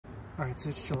Alright, so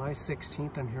it's July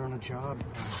 16th. I'm here on a job.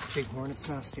 Big hornet's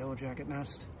nest, yellow jacket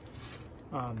nest.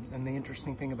 And the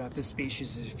interesting thing about this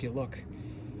species is if you look,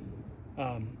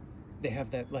 they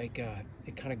have that like,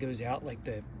 it kind of goes out like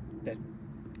that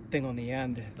thing on the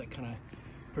end, like kind of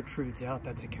protrudes out.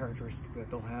 That's a characteristic that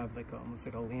they'll have, like almost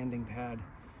like a landing pad.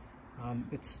 I'm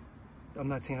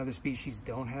not saying other species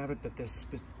don't have it, but this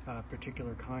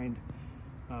particular kind,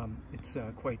 it's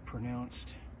quite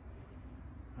pronounced.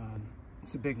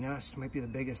 It's a big nest, might be the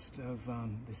biggest of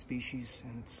the species,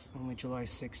 and it's only July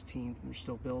 16th, and they're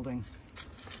still building.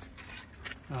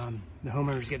 The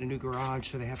homeowners get a new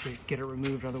garage, so they have to get it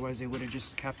removed, otherwise they would have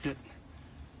just kept it.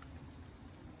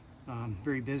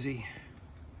 Very busy,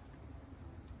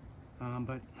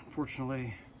 but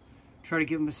unfortunately, try to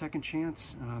give them a second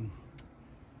chance.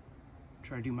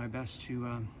 Try to do my best to,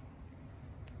 you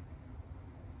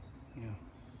know,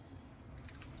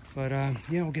 but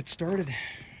yeah, we'll get started.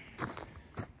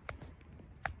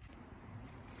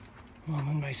 Well, I'm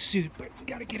in my suit, but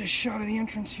gotta get a shot of the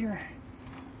entrance here.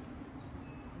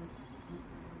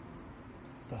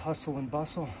 It's the hustle and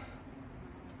bustle.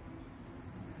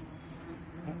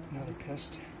 Oh, another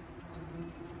pest.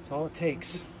 That's all it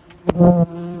takes. Yeah,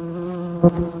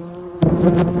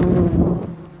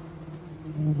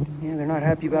 they're not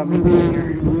happy about me being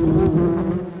here.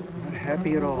 Not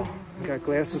happy at all. I got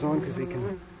glasses on because they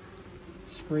can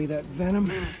spray that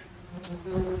venom.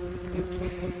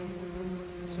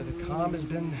 So the calm has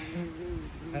been,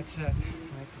 that's it.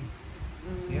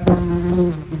 Yeah.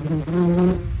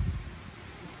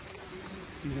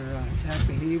 See their attack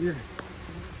behavior.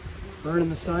 Burning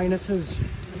the sinuses.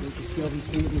 You can see all these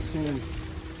seasons soon.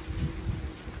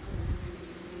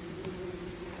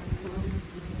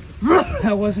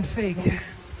 That wasn't fake.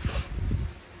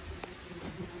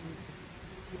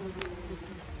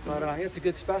 But it's a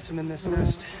good specimen, this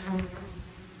nest.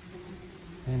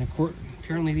 And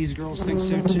apparently these girls think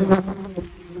so too.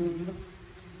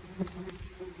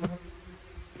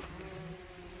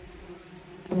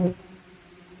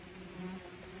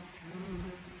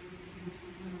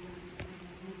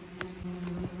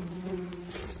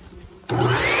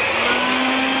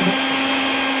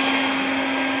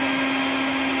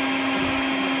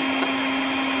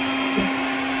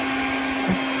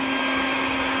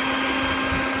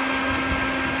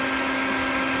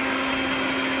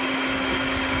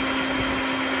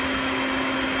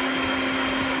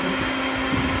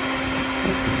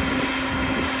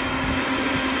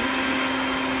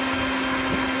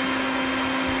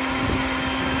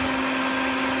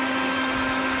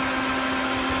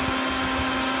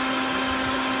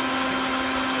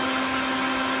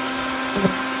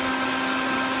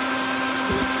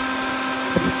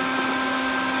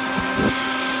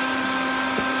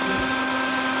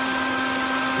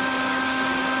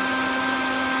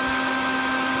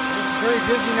 Very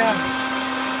busy nest.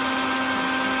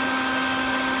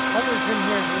 Hundreds in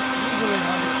here, easily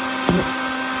hundreds.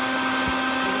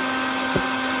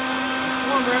 They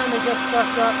swarm around, they get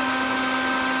sucked up.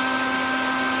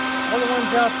 Other ones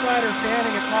outside are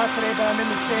fanning. It's hot today, but I'm in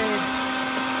the shade.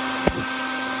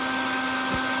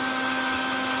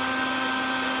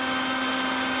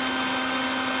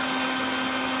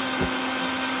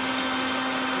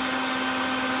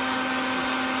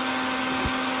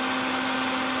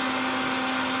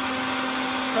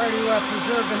 Try to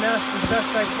preserve the nest as best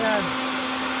I can.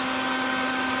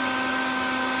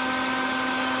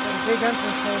 Got a big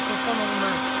entrance hole, so some of them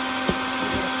are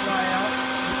able to fly out.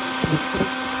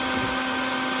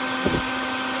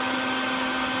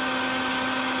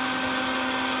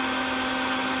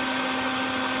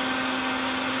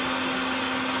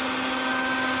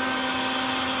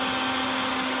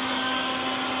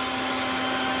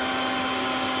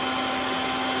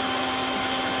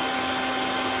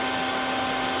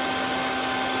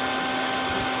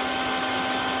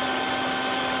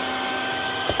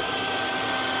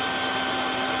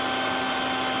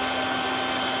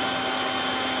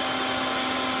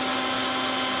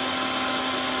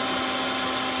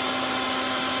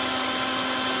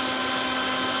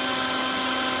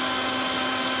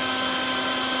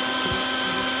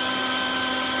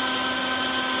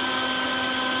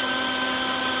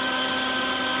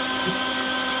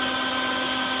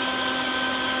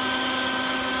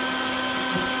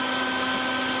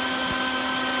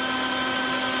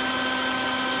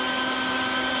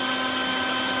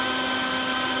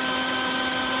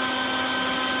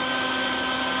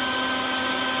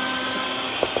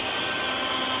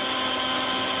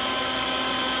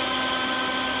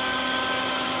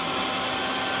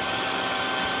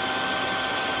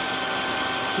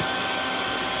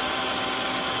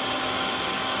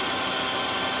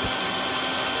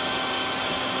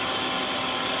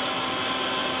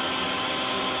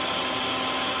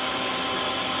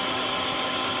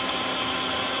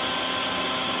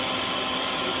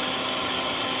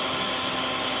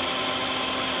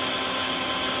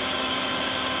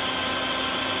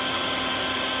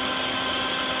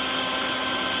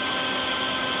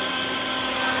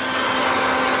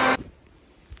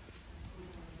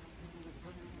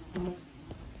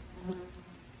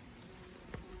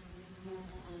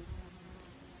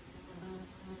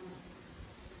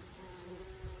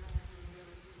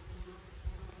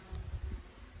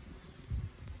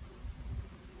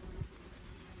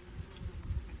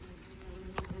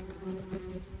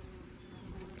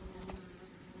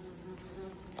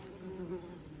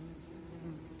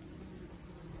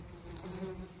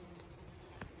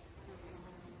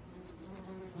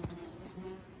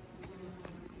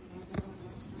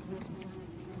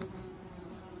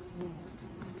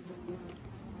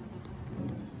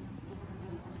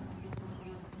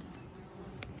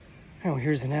 Oh,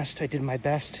 here's the nest. I did my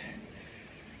best.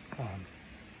 I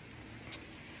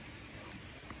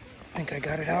think I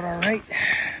got it out all right.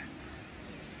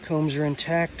 Combs are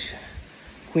intact.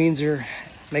 Queens are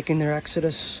making their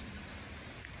exodus.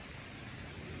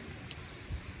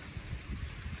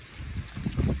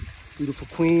 Beautiful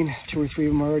queen. 2 or 3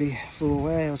 of them already flew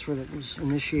away. That's where that was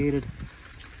initiated.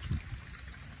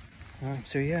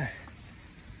 So yeah,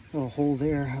 a little hole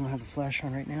there. I don't have the flash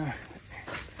on right now.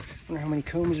 Wonder how many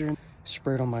combs are in.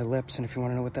 Spray it on my lips, and if you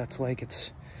want to know what that's like,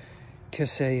 it's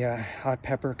kiss a hot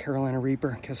pepper, Carolina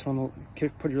Reaper. Kiss it on the,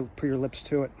 put your lips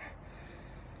to it.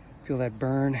 Feel that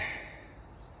burn.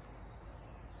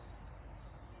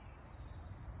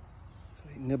 So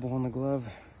you nibble on the glove.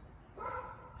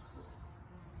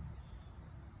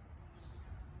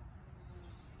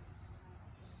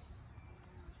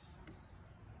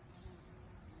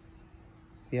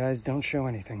 The eyes don't show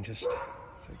anything, just,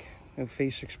 it's like no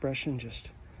face expression, just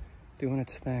doing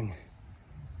its thing.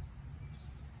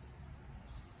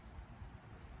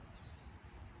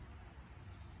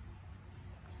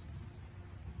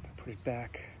 Put it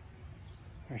back,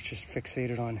 or it's just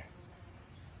fixated on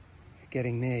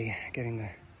getting me, getting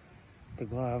the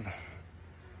glove,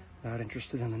 not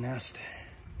interested in the nest.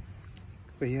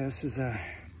 But yeah, this is a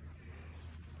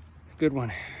good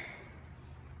one.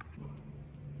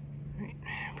 All right,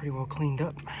 pretty well cleaned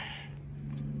up.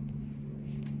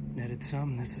 Netted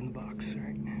some, this is in the box. All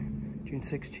right, June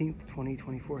 16th,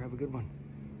 2024, have a good one.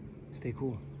 Stay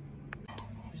cool.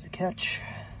 Here's the catch.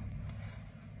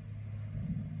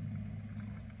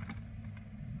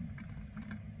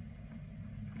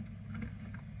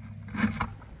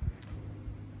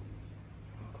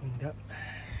 Cleaned up.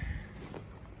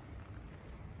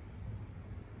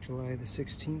 July the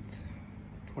 16th,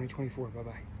 2024,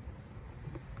 bye-bye.